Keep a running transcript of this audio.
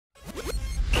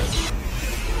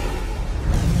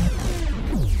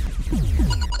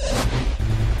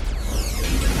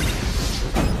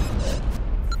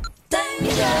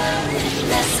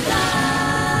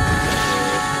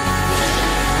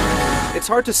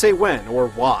hard to say when or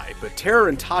why, but terror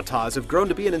and tatas have grown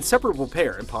to be an inseparable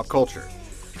pair in pop culture.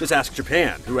 Just ask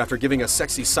Japan, who after giving us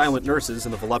sexy silent nurses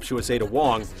in the voluptuous Ada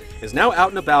Wong, is now out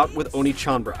and about with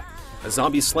Onechanbara, a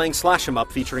zombie slaying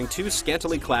slash-em-up featuring two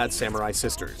scantily clad samurai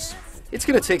sisters. It's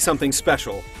gonna take something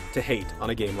special to hate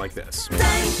on a game like this.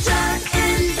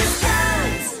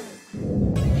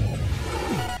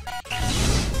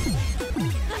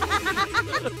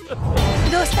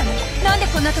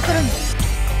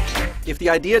 If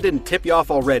the idea didn't tip you off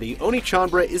already,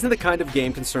 Onechanbara isn't the kind of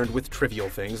game concerned with trivial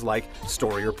things like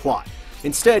story or plot.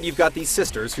 Instead, you've got these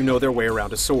sisters who know their way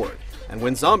around a sword. And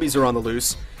when zombies are on the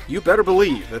loose, you better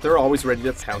believe that they're always ready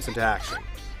to pounce into action.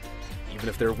 Even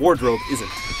if their wardrobe isn't.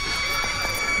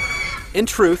 In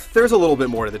truth, there's a little bit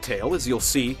more to the tale, as you'll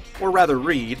see, or rather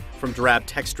read, from drab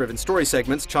text-driven story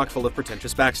segments chock full of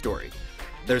pretentious backstory.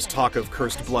 There's talk of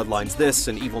cursed bloodlines this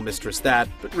and evil mistress that,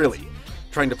 but really,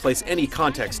 trying to place any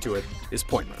context to it is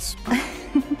pointless.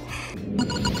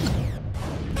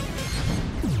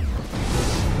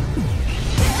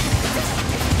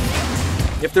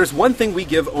 If there's one thing we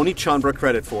give Onechanbara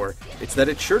credit for, it's that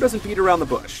it sure doesn't beat around the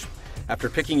bush. After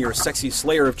picking your sexy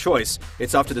slayer of choice,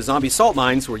 it's off to the zombie salt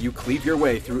mines where you cleave your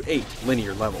way through 8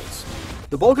 linear levels.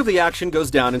 The bulk of the action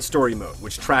goes down in story mode,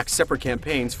 which tracks separate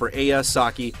campaigns for Aya,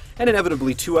 Saki, and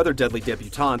inevitably 2 other deadly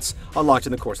debutantes unlocked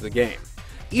in the course of the game.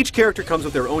 Each character comes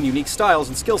with their own unique styles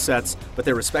and skill sets, but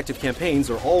their respective campaigns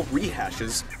are all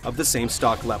rehashes of the same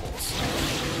stock levels.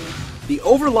 The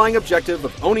overlying objective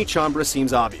of Onechanbara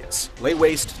seems obvious: lay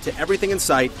waste to everything in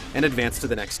sight and advance to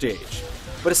the next stage.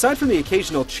 But aside from the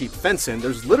occasional cheap fence-in,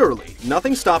 there's literally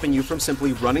nothing stopping you from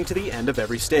simply running to the end of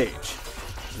every stage.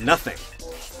 Nothing.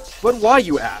 But why,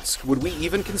 you ask, would we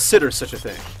even consider such a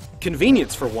thing?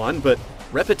 Convenience for one, but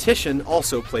repetition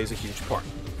also plays a huge part.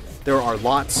 There are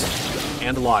lots,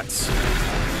 and lots,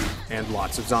 and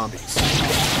lots of zombies.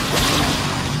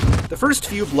 The first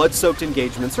few blood-soaked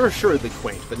engagements are assuredly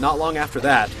quaint, but not long after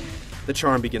that, the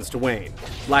charm begins to wane.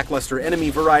 Lackluster enemy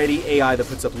variety, AI that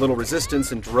puts up little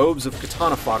resistance, and droves of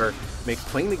katana fodder make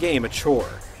playing the game a chore.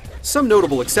 Some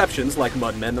notable exceptions, like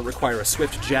mudmen that require a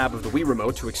swift jab of the Wii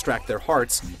Remote to extract their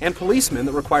hearts, and policemen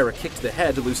that require a kick to the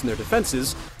head to loosen their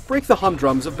defenses, break the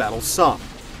humdrums of battle some.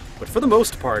 But for the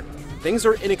most part, things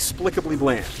are inexplicably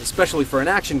bland, especially for an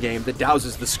action game that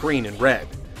douses the screen in red.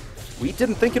 We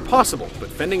didn't think it possible,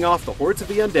 but fending off the hordes of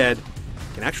the undead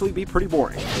can actually be pretty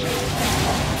boring.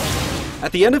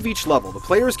 At the end of each level, the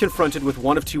player is confronted with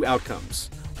one of 2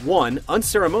 outcomes. One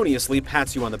unceremoniously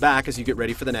pats you on the back as you get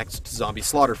ready for the next zombie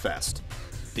slaughterfest.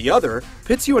 The other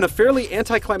pits you in a fairly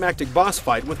anticlimactic boss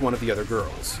fight with one of the other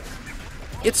girls.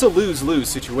 It's a lose-lose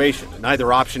situation, and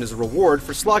neither option is a reward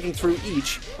for slogging through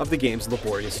each of the game's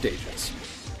laborious stages.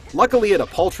 Luckily, at a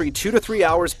paltry 2 to 3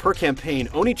 hours per campaign,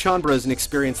 Onechanbara is an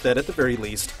experience that, at the very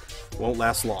least, won't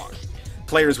last long.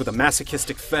 Players with a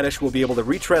masochistic fetish will be able to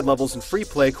retread levels in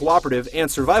free-play, cooperative, and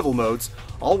survival modes,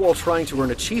 all while trying to earn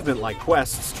achievement-like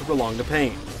quests to prolong the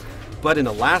pain. But in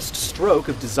a last stroke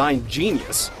of design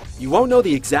genius, you won't know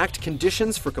the exact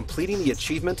conditions for completing the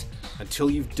achievement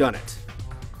until you've done it.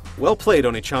 Well played,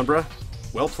 Onechanbara.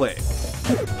 Well played.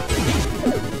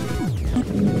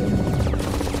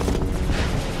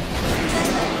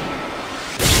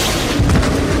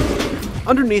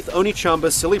 Underneath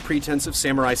Onechanbara's silly pretense of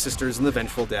samurai sisters and the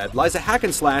vengeful dead lies a hack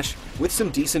and slash with some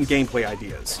decent gameplay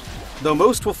ideas. Though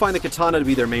most will find the katana to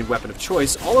be their main weapon of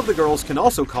choice, all of the girls can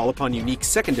also call upon unique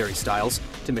secondary styles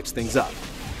to mix things up.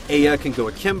 Aya can go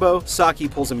akimbo, Saki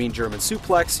pulls a mean German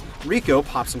suplex, Riko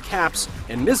pops some caps,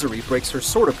 and Misery breaks her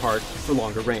sword apart for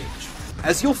longer range.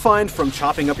 As you'll find from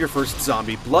chopping up your first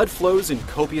zombie, blood flows in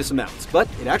copious amounts, but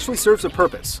it actually serves a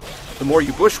purpose. The more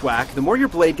you bushwhack, the more your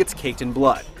blade gets caked in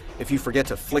blood. If you forget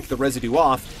to flick the residue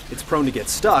off, it's prone to get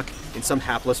stuck in some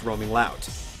hapless roaming lout.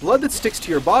 Blood that sticks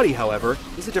to your body, however,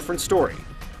 is a different story.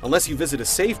 Unless you visit a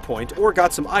save point or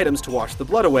got some items to wash the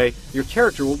blood away, your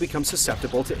character will become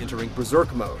susceptible to entering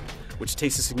Berserk mode, which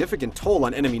takes a significant toll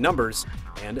on enemy numbers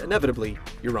and, inevitably,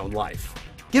 your own life.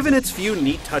 Given its few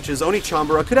neat touches,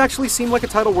 Onechanbara could actually seem like a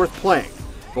title worth playing,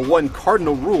 but one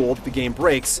cardinal rule that the game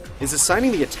breaks is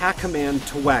assigning the attack command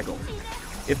to waggle.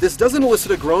 If this doesn't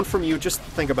elicit a groan from you, just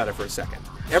think about it for a second.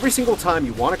 Every single time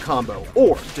you want a combo,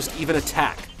 or just even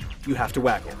attack, you have to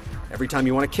waggle. Every time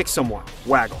you want to kick someone,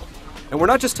 waggle. And we're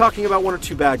not just talking about 1 or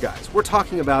 2 bad guys, we're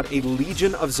talking about a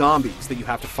legion of zombies that you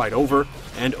have to fight over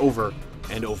and over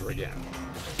and over again.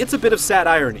 It's a bit of sad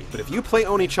irony, but if you play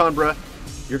Onechanbara,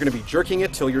 you're going to be jerking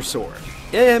it till you're sore.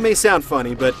 It may sound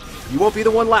funny, but you won't be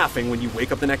the one laughing when you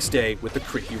wake up the next day with the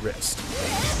creaky wrist.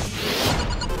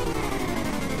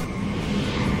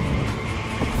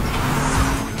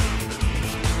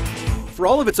 For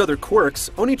all of its other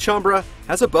quirks, OneeChanbara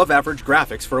has above-average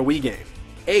graphics for a Wii game.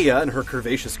 Aya and her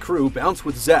curvaceous crew bounce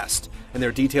with zest, and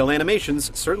their detail animations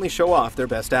certainly show off their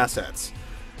best assets.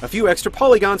 A few extra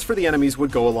polygons for the enemies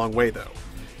would go a long way, though.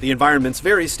 The environments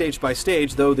vary stage by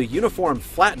stage, though the uniform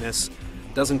flatness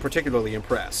doesn't particularly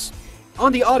impress.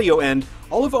 On the audio end,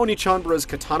 all of OneeChanbara's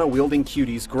katana-wielding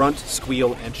cuties grunt,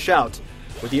 squeal, and shout,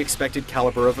 with the expected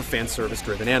caliber of a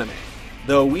fan-service-driven anime.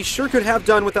 Though we sure could have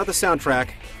done without the soundtrack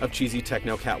of cheesy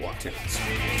techno catwalk tunes.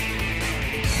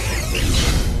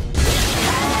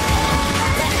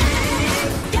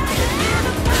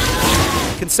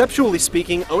 Conceptually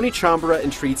speaking, OneeChanbara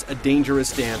entreats a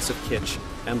dangerous dance of kitsch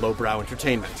and lowbrow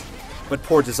entertainment. But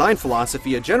poor design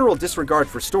philosophy, a general disregard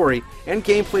for story, and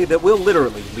gameplay that will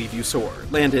literally leave you sore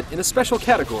land it in a special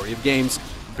category of games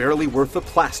barely worth the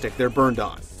plastic they're burned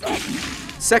on.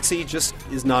 Sexy just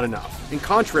is not enough, and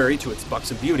contrary to its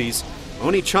buxom beauties,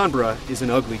 OneeChanbara is an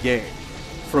ugly game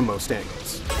from most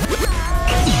angles.